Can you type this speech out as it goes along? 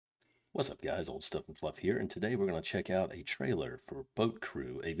What's up guys, Old Stuff and Fluff here, and today we're going to check out a trailer for Boat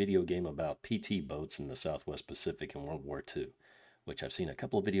Crew, a video game about PT boats in the Southwest Pacific in World War II, which I've seen a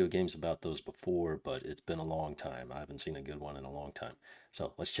couple of video games about those before, but it's been a long time. I haven't seen a good one in a long time.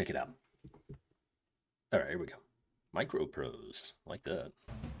 So let's check it out. Alright, here we go. Micro Pros, like that.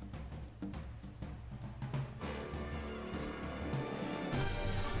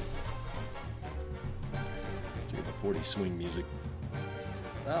 Do the 40 swing music.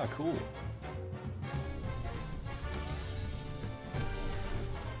 Ah, cool.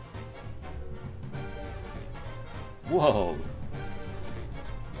 Whoa!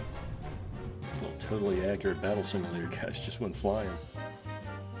 Well, totally accurate battle simulator guys just went flying.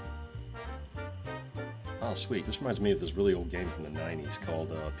 Oh, sweet. This reminds me of this really old game from the 90s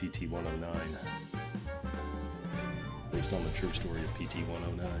called PT-109. Based on the true story of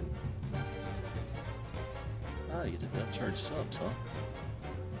PT-109. Ah, you did that charge subs, huh?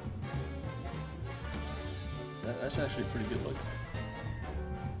 That's actually pretty good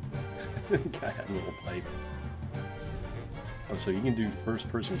looking. Guy had a little pipe. Oh, so you can do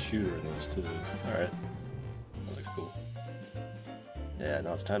first-person shooter in this too. Alright. That looks cool. Yeah,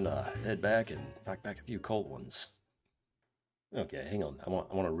 now it's time to head back and knock back a few cold ones. Okay, hang on. I want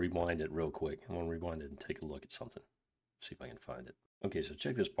to rewind it real quick. I want to rewind it and take a look at something. See if I can find it. Okay, so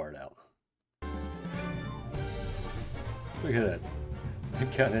check this part out. Look at that.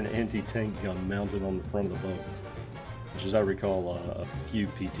 They've got an anti-tank gun mounted on the front of the boat. Which, as I recall, a few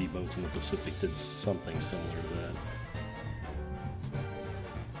PT boats in the Pacific did something similar to that.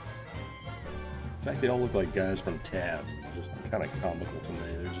 In fact, they all look like guys from Tabs. Just kind of comical to me.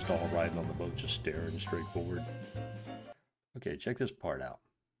 They're just all riding on the boat, just staring straight forward. Okay, check this part out.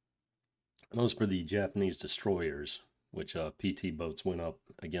 And those for the Japanese destroyers, which PT boats went up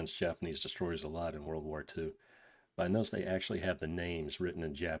against Japanese destroyers a lot in World War II. But I noticed they actually have the names written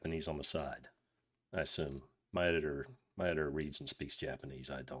in Japanese on the side. I assume. My editor reads and speaks Japanese.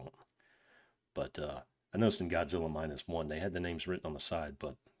 I don't. But I noticed in Godzilla -1, they had the names written on the side,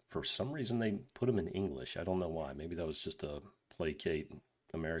 but for some reason they put them in English. I don't know why. Maybe that was just to placate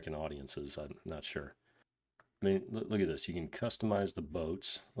American audiences. I'm not sure. I mean, look at this. You can customize the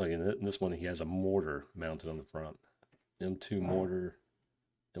boats. Like in this one, he has a mortar mounted on the front. M2 mortar,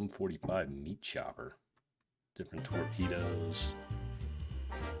 M45 meat chopper. Different torpedoes.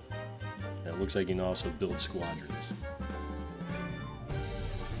 And it looks like you can also build squadrons.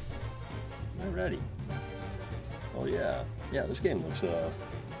 Alrighty. Oh yeah. Yeah, this game looks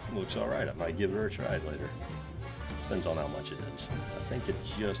alright. I might give it a try later. Depends on how much it is. I think it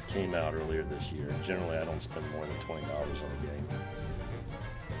just came out earlier this year. Generally, I don't spend more than $20 on a game.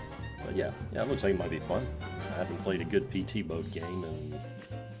 But yeah, it looks like it might be fun. I haven't played a good PT boat game in,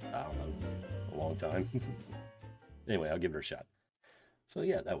 I don't know, a long time. Anyway, I'll give it a shot. So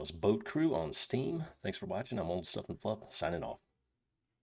yeah, that was Boat Crew on Steam. Thanks for watching. I'm Old Stuff and Fluff, signing off.